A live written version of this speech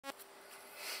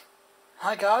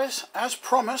Hi guys, as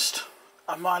promised,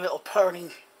 a My Little Pony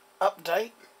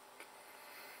update.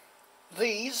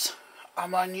 These are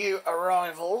my new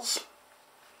arrivals.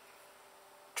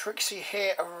 Trixie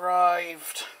here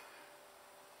arrived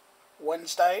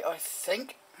Wednesday, I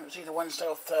think. It was either Wednesday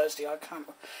or Thursday, I can't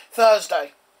remember.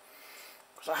 Thursday,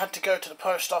 because I had to go to the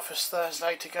post office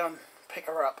Thursday to go and pick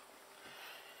her up.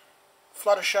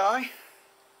 Fluttershy,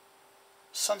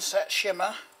 Sunset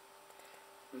Shimmer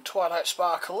and Twilight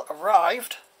Sparkle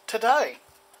arrived today,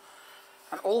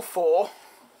 and all four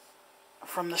are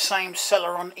from the same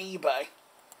seller on eBay,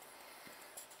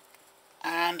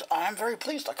 and I am very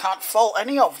pleased. I can't fault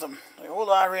any of them. They all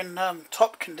are in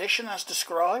top condition as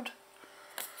described.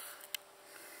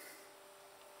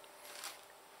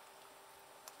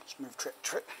 Let's move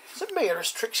Trick. Is it me, or is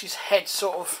Trixie's head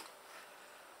sort of,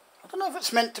 I don't know if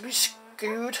it's meant to be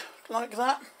skewed like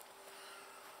that.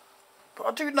 But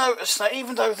I do notice that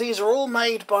even though these are all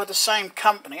made by the same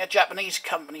company, a Japanese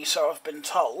company, so I've been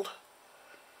told,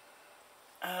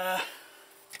 they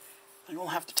all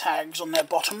have the tags on their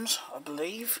bottoms, I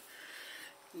believe.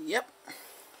 Yep.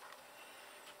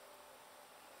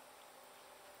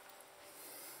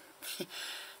 I'm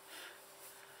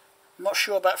not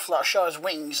sure about Fluttershy's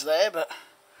wings there, but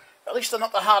at least they're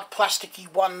not the hard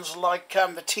plasticky ones like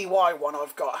the TY one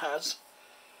I've got has,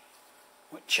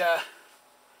 which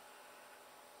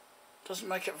doesn't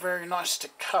make it very nice to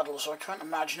cuddle, so I can't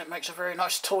imagine it makes a very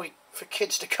nice toy for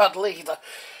kids to cuddle either.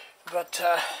 But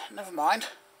never mind.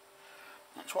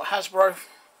 That's what Hasbro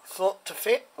thought to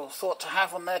fit, or thought to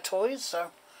have on their toys,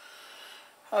 so.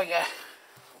 Oh yeah.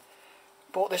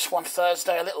 Bought this one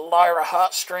Thursday, a little Lyra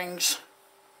heartstrings.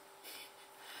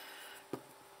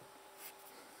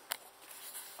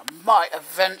 I might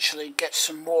eventually get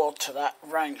some more to that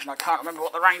range, and I can't remember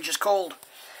what the range is called.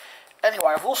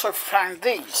 Anyway, I've also found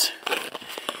these.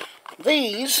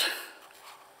 These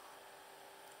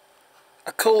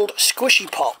are called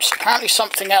squishy pops. Apparently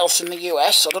something else in the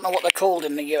US. I don't know what they're called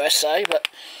in the USA, but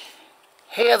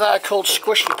here they're called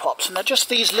squishy pops. And they're just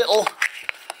these little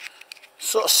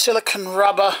sort of silicone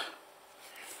rubber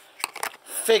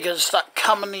figures that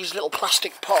come in these little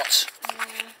plastic pots.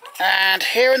 And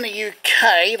here in the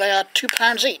UK they are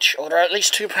 £2 each, or they're at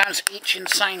least £2 each in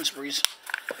Sainsbury's.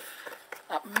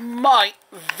 That might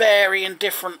vary in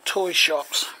different toy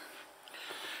shops,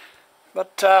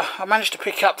 but I managed to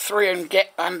pick up three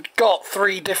and got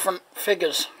three different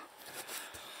figures.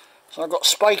 So I've got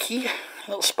Spiky,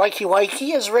 little Spiky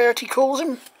Wakey as Rarity calls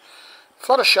him,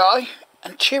 Fluttershy,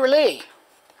 and Cheerilee.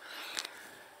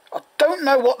 I don't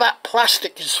know what that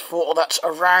plastic is for that's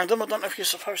around them. I don't know if you're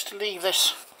supposed to leave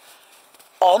this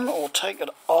on or take it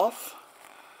off.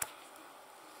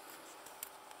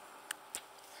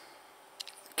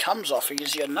 Comes off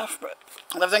easy enough, but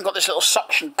they've then got this little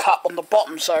suction cup on the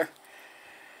bottom, so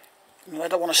they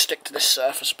don't want to stick to this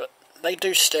surface, but they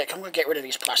do stick. I'm going to get rid of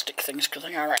these plastic things because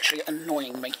they are actually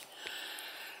annoying me.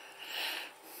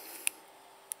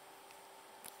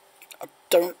 I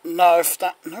don't know if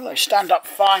that... No, they stand up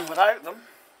fine without them.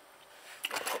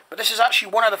 But this is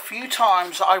actually one of the few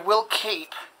times that I will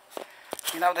keep,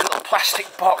 you know, the little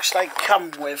plastic box they come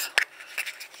with,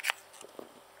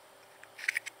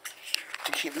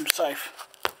 to keep them safe.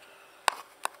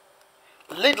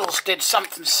 Lidl's did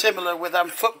something similar with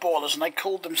footballers, and they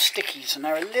called them stickies, and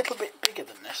they're a little bit bigger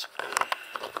than this.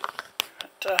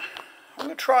 But I'm going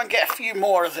to try and get a few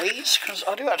more of these, because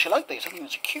I do actually like these. I think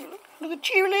it's a cute look. Look at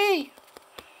Julie!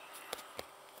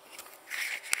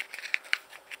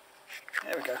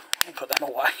 There we go. I'll put them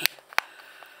away.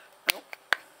 Oh,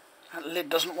 that lid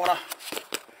doesn't want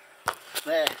to...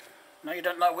 There. Now you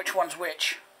don't know which one's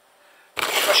which.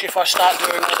 Especially if I start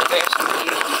doing all of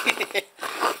this.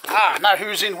 Ah, now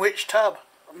who's in which tub?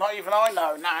 Not even I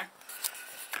know now.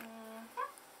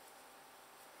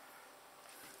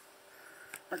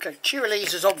 Okay,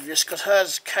 Cheerilee's is obvious because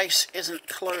hers case isn't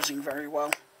closing very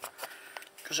well,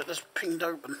 because it was pinged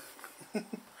open.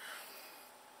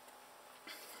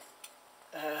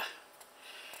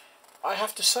 I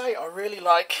have to say, I really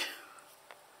like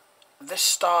this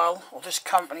style, or this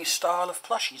company's style of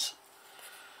plushies.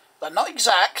 They're not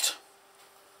exact,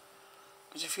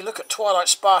 because if you look at Twilight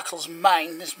Sparkle's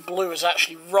mane, this blue is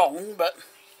actually wrong, but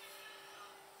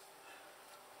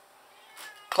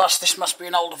plus this must be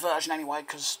an older version anyway,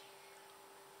 because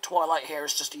Twilight here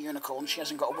is just a unicorn, she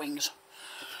hasn't got wings.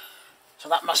 So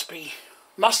that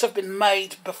must have been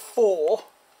made before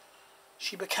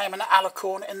she became an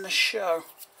alicorn in the show.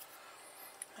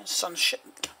 And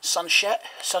Sunset.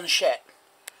 It's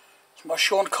my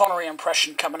Sean Connery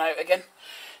impression coming out again.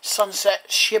 Sunset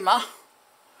Shimmer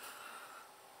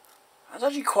That's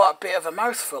actually quite a bit of a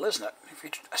mouthful, isn't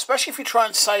it? Especially if you try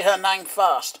and say her name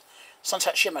fast.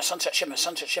 Sunset Shimmer, Sunset Shimmer,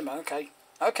 Sunset Shimmer. Okay.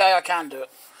 Okay, I can do it.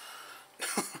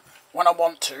 When I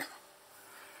want to.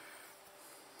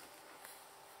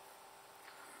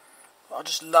 I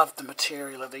just love the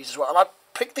material of these as well. And I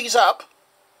picked these up.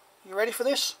 You ready for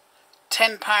this?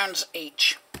 £10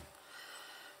 each.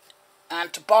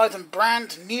 And to buy them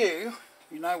brand new,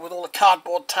 you know, with all the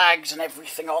cardboard tags and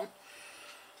everything on,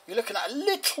 you're looking at a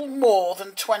little more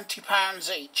than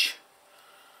 £20 each.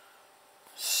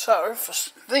 So, for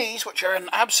these, which are in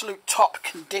absolute top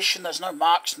condition, there's no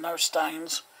marks, no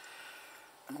stains.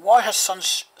 And why has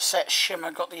Sunset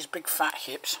Shimmer got these big fat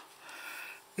hips?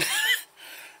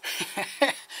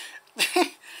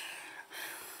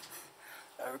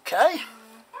 Okay.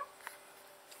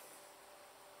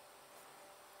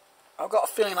 I've got a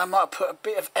feeling I might have put a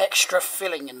bit of extra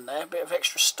filling in there, a bit of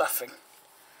extra stuffing.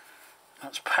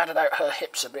 That's padded out her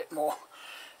hips a bit more.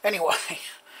 Anyway.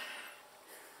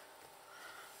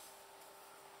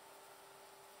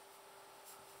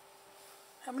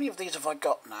 How many of these have I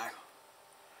got now?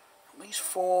 At least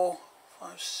 4, 5,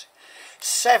 6,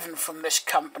 7 from this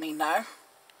company now.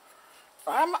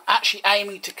 I'm actually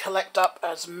aiming to collect up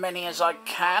as many as I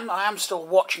can. I am still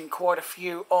watching quite a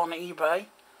few on eBay.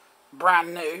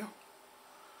 Brand new.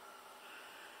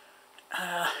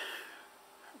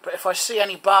 But if I see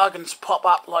any bargains pop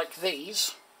up like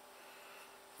these,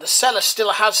 the seller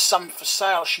still has some for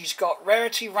sale. She's got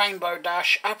Rarity, Rainbow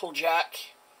Dash, Applejack,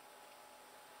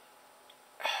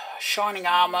 Shining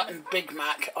Armour and Big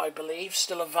Mac, I believe,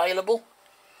 still available.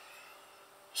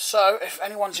 So, if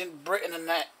anyone's in Britain and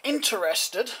they're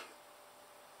interested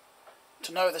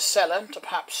to know the seller, to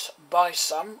perhaps buy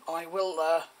some, I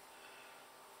will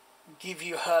give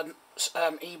you her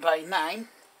eBay name.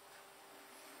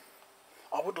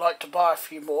 I would like to buy a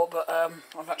few more, but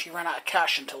I've actually run out of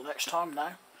cash until next time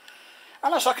now.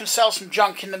 Unless I can sell some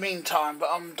junk in the meantime, but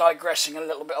I'm digressing a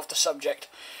little bit off the subject.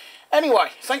 Anyway,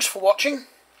 thanks for watching.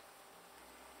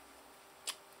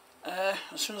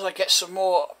 As soon as I get some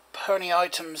more pony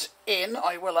items in,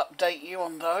 I will update you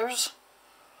on those.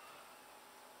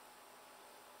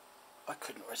 I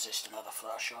couldn't resist another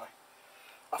Fluttershy.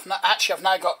 I've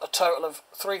now got a total of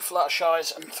 3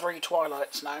 Fluttershys and 3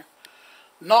 Twilights now.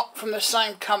 Not from the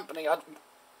same company.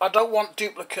 I don't want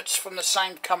duplicates from the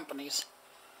same companies.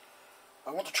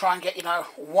 I want to try and get, you know,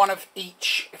 one of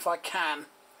each if I can.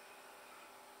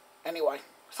 Anyway,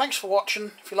 thanks for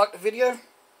watching. If you like the video,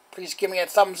 please give me a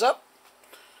thumbs up.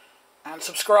 And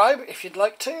subscribe if you'd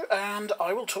like to. And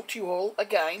I will talk to you all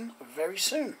again very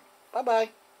soon. Bye-bye.